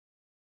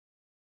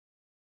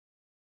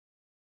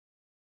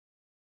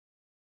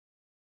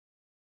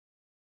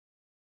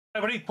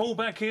Everybody, Paul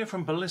back here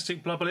from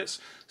Ballistic Blood Bullets.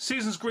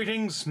 Season's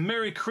greetings,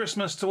 Merry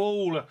Christmas to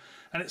all.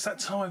 And it's that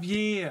time of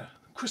year,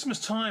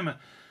 Christmas time,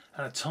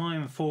 and a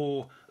time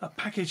for a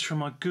package from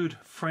my good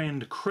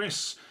friend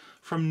Chris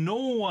from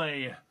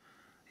Norway.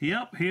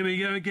 Yep, here we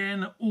go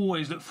again.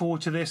 Always look forward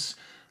to this,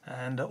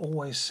 and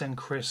always send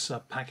Chris a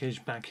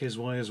package back his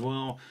way as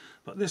well.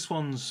 But this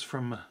one's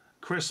from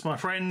Chris, my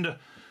friend.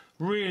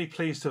 Really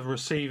pleased to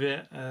receive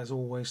it, as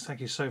always. Thank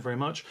you so very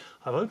much.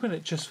 I've opened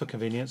it just for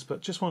convenience,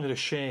 but just wanted to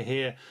share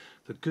here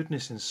the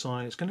goodness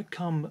inside. It's going to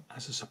come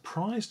as a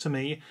surprise to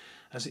me,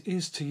 as it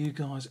is to you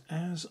guys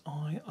as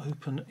I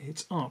open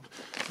it up.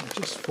 And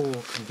just for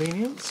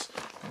convenience,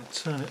 I'll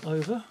turn it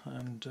over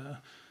and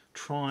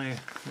try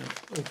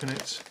open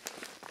it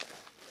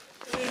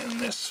in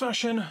this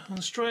fashion,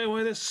 and straight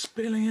away they're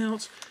spilling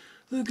out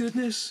the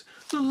goodness,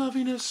 the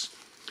loveliness,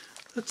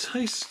 the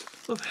taste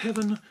of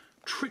heaven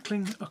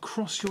trickling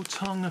across your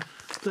tongue.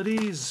 That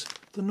is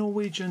the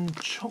Norwegian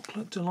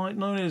chocolate delight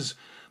known as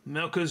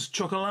Melkers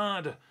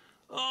chocolade.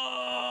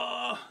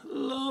 Ah,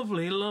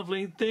 lovely,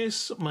 lovely.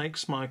 This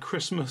makes my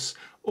Christmas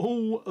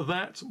all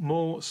that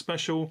more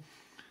special.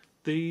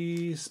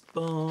 This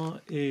bar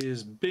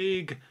is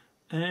big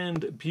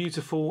and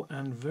beautiful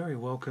and very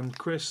welcome.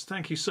 Chris,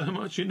 thank you so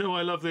much. You know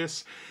I love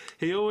this.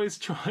 He always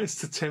tries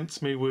to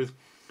tempt me with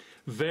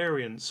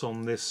variants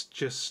on this,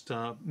 just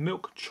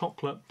milk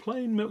chocolate,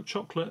 plain milk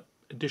chocolate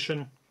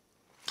edition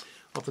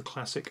of the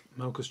classic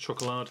Melkers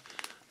chocolate.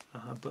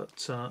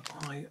 But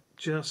I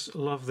just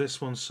love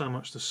this one so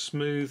much. The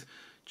smooth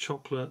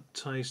chocolate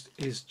taste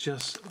is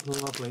just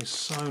lovely,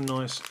 so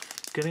nice.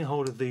 Getting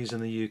hold of these in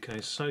the UK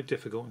is so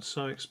difficult and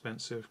so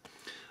expensive.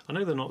 I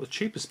know they're not the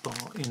cheapest bar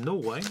in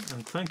Norway,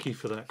 and thank you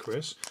for that,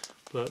 Chris,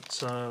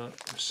 but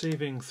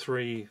receiving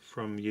 3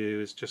 from you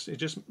is it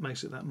just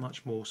makes it that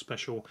much more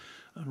special,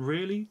 and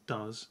really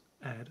does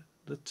add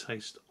the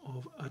taste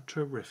of a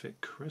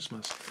terrific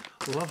Christmas.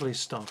 Lovely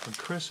stuff. And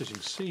Chris, as you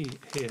can see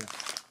here,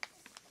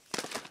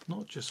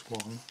 not just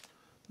 1,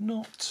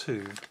 not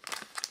 2,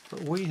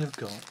 but we have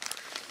got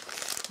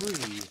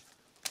 3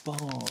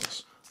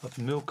 bars of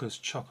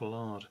Melkers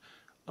chocolate.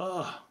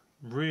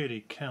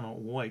 Really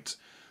cannot wait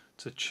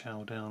to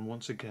chow down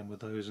once again with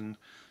those, and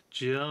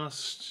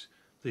just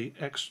the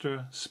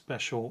extra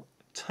special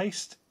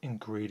taste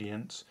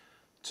ingredients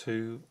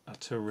to a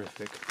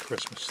terrific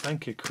Christmas.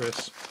 Thank you,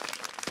 Chris.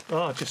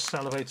 Just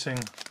salivating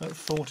at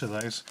thought of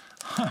those.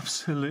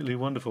 Absolutely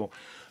wonderful.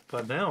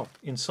 But now,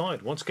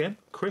 inside, once again,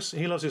 Chris,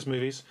 he loves his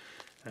movies,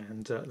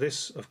 and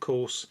this, of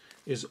course,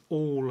 is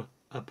all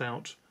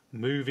about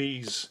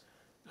movies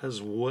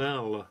as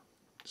well.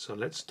 So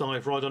let's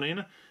dive right on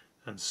in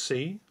and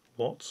see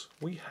what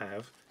we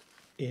have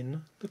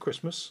in the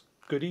Christmas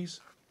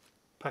goodies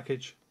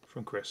package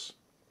from Chris.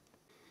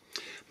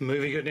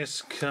 Movie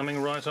goodness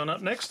coming right on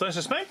up next, I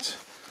suspect.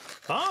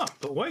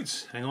 But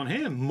wait, hang on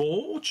here,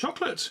 more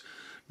chocolate.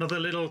 Another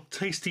little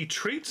tasty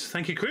treat.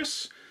 Thank you,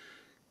 Chris.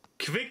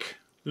 Kvik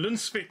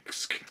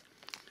Lunsviksk.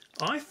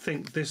 I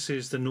think this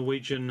is the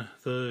Norwegian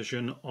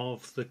version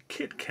of the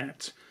Kit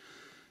Kat.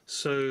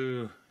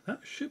 So that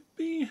should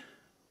be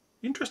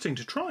interesting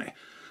to try.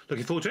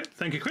 Looking forward to it.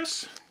 Thank you,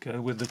 Chris. Go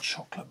with the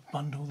chocolate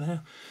bundle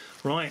there.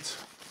 Right,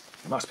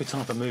 must be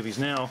time for movies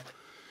now.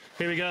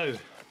 Here we go.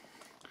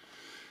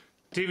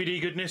 DVD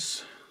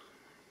goodness.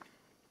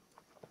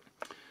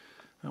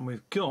 And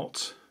we've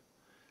got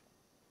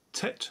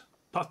Tet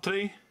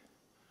Patre.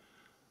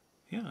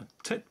 Yeah,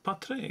 Tet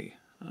Patre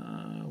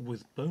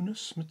with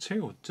bonus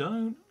material.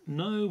 Don't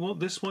know what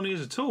this one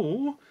is at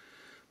all,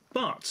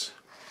 but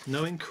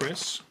knowing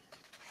Chris,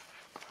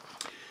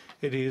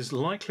 it is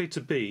likely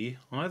to be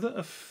either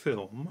a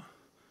film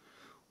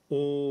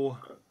or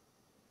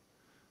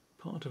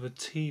part of a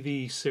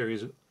TV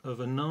series of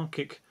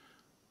anarchic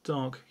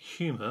dark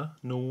humour,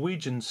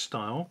 Norwegian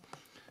style.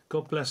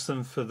 God bless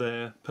them for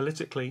their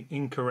politically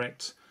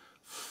incorrect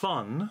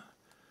fun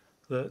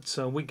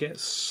that we get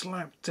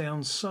slapped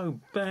down so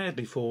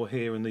badly for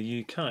here in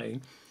the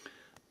UK.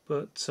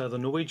 But the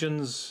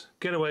Norwegians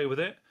get away with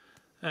it,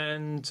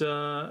 and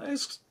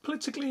as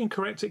politically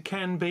incorrect it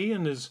can be,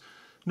 and as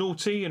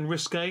naughty and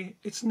risque,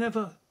 it's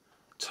never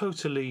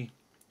totally,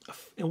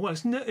 well,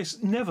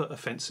 it's never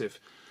offensive.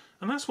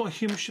 And that's what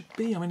humour should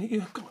be. I mean,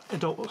 you've got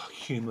adult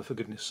humour, for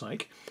goodness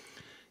sake.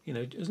 You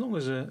know, as long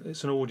as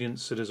it's an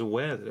audience that is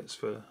aware that it's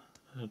for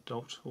an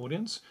adult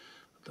audience,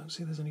 I don't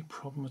see there's any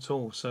problem at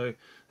all. So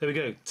there we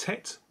go,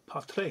 Tet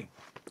Patre.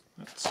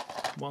 That's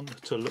one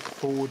to look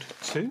forward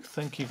to.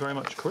 Thank you very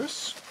much,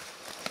 Chris.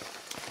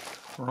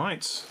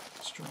 Right,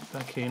 straight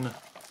back in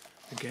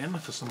again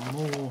for some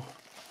more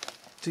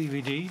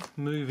DVD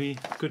movie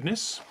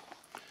goodness.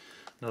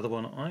 Another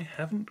one I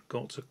haven't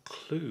got a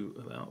clue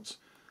about,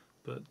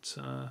 but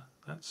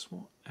that's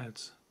what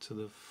adds to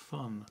the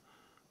fun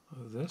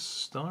of this.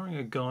 Starring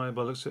a guy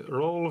by looks at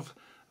Rolf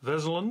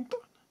Veseland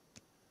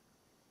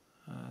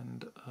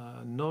and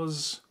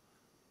Noz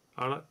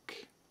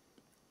Alak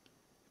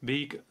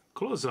Big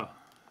Kloza.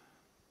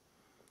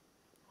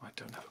 I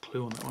don't have a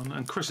clue on that one.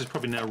 And Chris is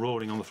probably now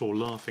rolling on the floor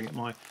laughing at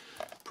my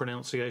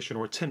pronunciation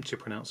or attempted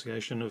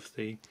pronunciation of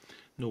the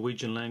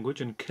Norwegian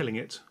language and killing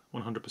it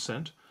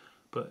 100%.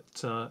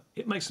 But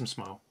it makes him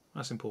smile.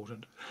 That's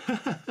important.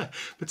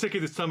 Particularly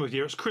this time of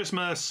year. It's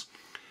Christmas.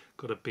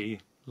 Got to be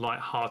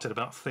light-hearted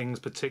about things,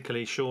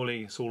 particularly.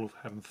 Surely it's all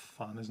having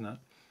fun, isn't it?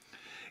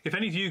 If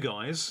any of you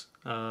guys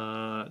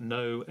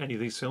know any of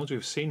these films,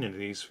 who've seen any of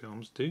these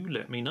films, do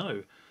let me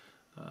know.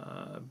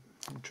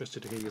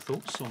 Interested to hear your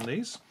thoughts on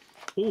these.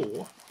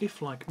 Or,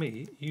 if like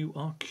me, you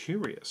are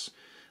curious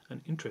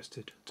and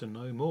interested to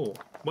know more.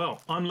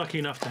 Well, I'm lucky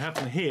enough to have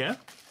them here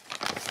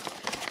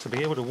to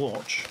be able to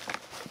watch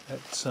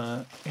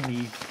at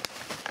any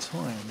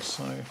time.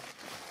 So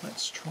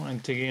let's try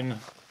and dig in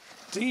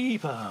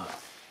deeper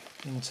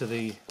into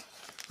the...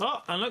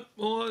 Oh, and look,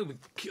 oh,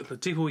 the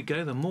deeper we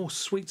go, the more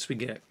sweets we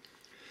get.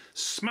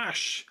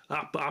 Smash!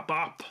 Up, up,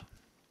 up!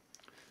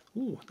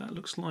 Ooh, that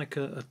looks like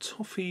a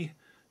toffee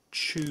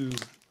chew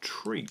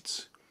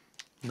treat.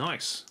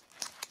 Nice.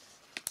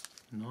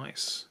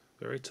 Nice.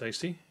 Very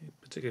tasty,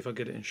 particularly if I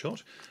get it in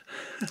shot.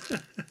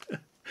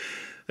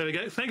 There we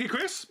go. Thank you,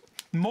 Chris.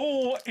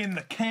 More in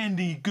the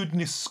candy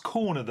goodness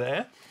corner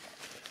there.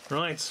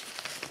 Right.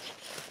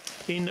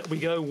 In we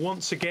go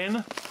once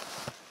again.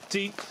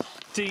 Deep,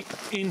 deep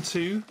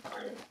into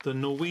the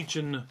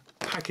Norwegian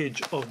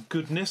package of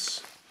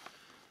goodness.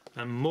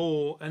 And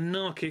more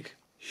anarchic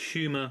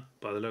humour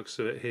by the looks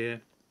of it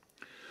here.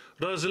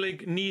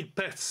 Roselig need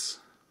pets.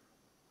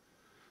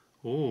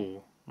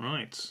 Oh,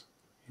 right.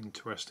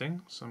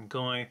 Interesting. Some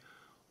guy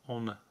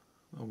on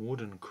a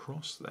wooden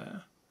cross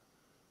there,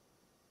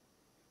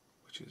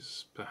 which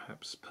is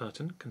perhaps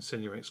pertinent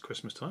considering it's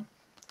Christmas time.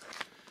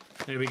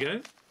 Here we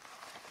go.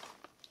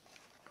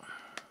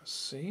 Let's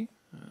see.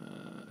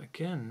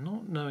 Again,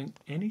 not knowing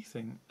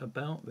anything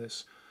about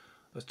this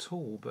at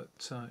all,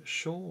 but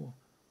sure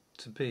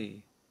to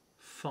be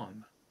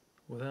fun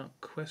without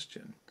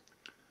question.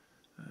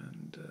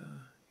 And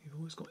you've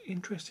always got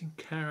interesting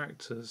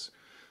characters.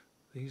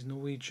 These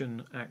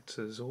Norwegian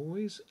actors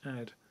always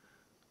add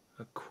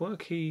a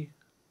quirky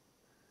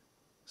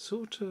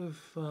sort of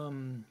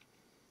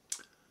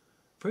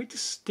very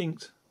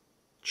distinct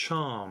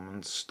charm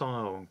and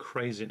style and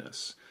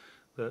craziness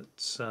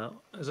that,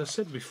 as I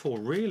said before,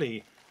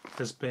 really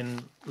has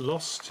been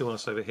lost to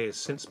us over here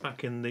since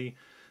back in the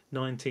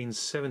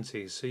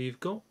 1970s. So you've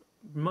got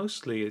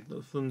mostly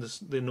from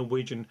the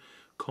Norwegian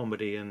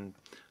comedy and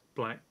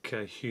black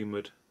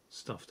humoured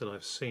stuff that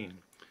I've seen.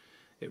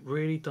 It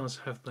really does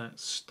have that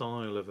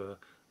style of a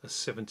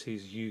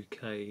 70s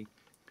UK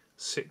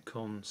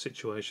sitcom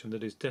situation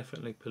that is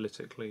definitely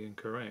politically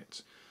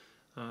incorrect.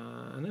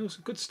 And there was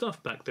some good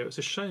stuff back there. It's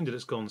a shame that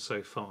it's gone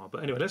so far.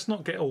 But anyway, let's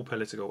not get all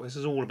political. This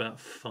is all about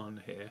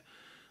fun here.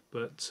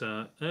 But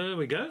there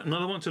we go.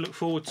 Another one to look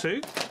forward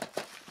to.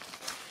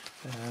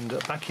 And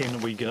back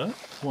in we go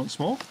once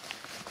more.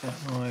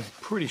 I'm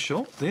pretty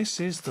sure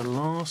this is the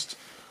last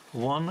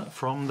one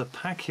from the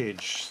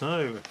package.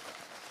 So,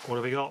 what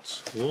have we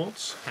got?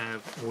 What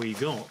have we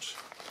got?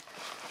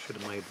 Should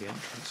have made the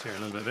entrance here a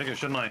little bit bigger,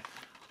 shouldn't I?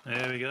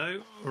 There we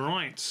go.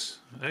 Right.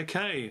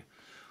 Okay.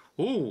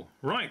 Oh,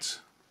 right.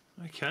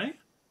 Okay.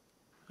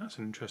 That's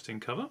an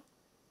interesting cover.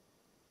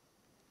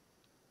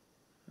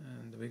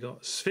 And we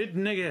got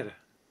Svidnegger.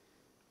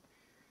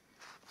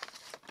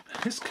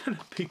 It's going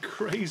to be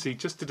crazy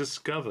just to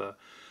discover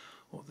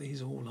what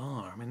these all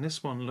are. I mean,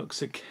 this one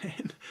looks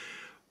again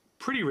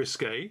pretty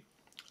risque.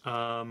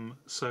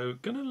 So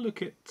going to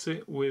look at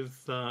it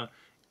with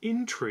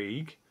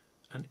intrigue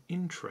and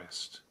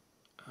interest,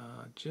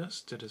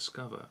 just to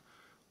discover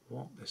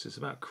what this is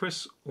about.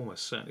 Chris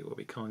almost certainly will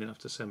be kind enough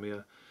to send me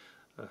a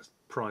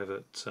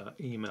private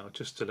email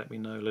just to let me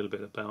know a little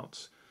bit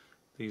about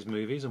these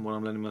movies and what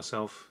I'm letting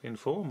myself in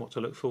for and what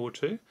to look forward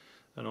to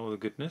and all the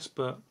goodness.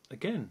 But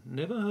again,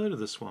 never heard of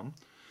this one.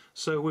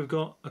 So we've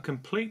got a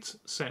complete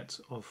set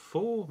of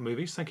 4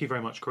 movies. Thank you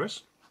very much,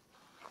 Chris.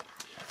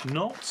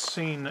 Not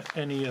seen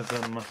any of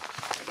them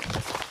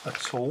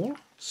at all,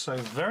 so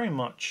very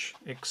much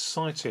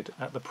excited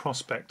at the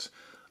prospect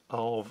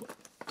of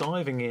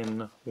diving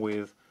in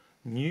with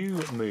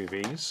new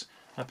movies,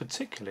 and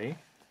particularly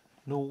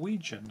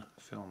Norwegian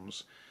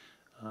films.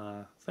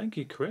 Thank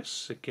you,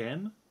 Chris.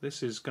 Again,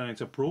 this is going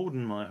to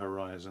broaden my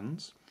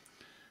horizons,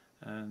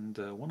 and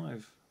when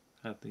I've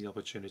had the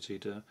opportunity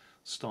to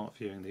start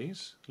viewing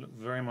these, look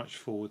very much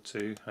forward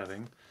to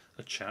having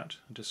a chat,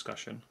 a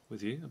discussion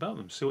with you about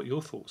them, see what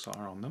your thoughts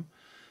are on them,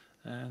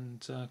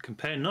 and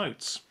compare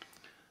notes.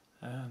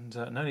 And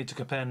no need to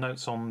compare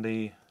notes on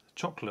the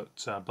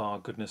chocolate bar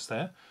goodness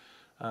there.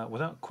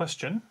 Without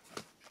question,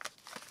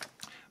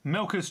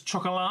 Milka's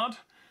Chocolade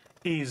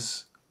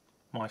is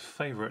my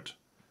favourite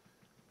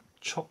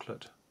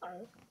chocolate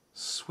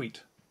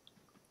sweet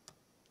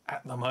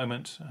at the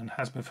moment, and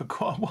has been for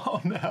quite a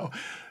while now.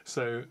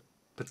 So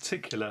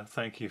particular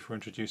thank you for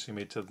introducing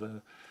me to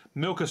the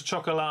Milka's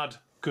Chocolade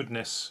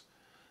goodness.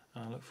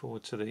 I look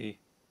forward to the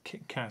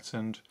Kit Kat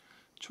and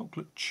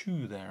chocolate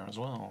chew there as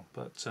well,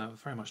 but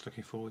very much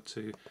looking forward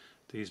to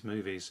these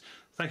movies.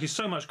 Thank you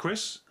so much,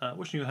 Chris.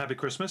 Wishing you a happy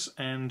Christmas,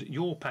 and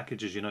your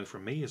package, as you know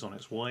from me, is on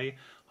its way.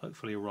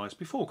 Hopefully arrives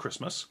before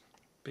Christmas.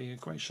 Be a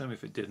great shame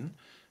if it didn't.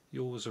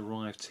 Yours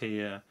arrived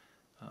here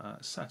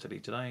Saturday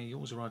today.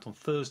 Yours arrived on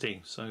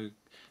Thursday, so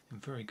in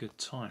very good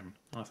time.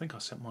 I think I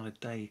sent mine a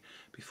day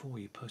before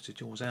you posted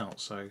yours out,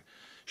 so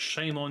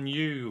shame on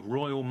you,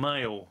 Royal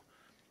Mail.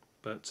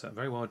 But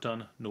very well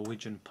done,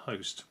 Norwegian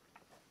Post.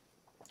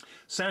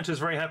 Santa's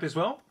very happy as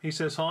well. He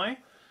says hi.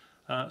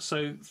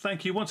 So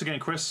thank you once again,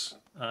 Chris,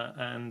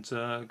 and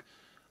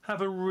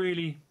have a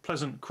really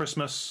pleasant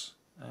Christmas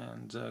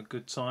and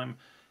good time.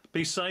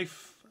 Be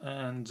safe,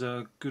 and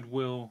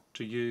goodwill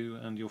to you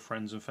and your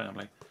friends and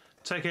family.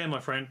 Take care, my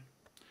friend.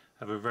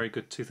 Have a very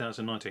good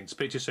 2019.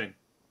 Speak to you soon.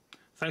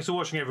 Thanks for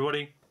watching,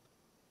 everybody.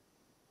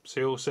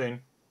 See you all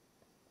soon.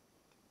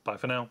 Bye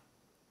for now.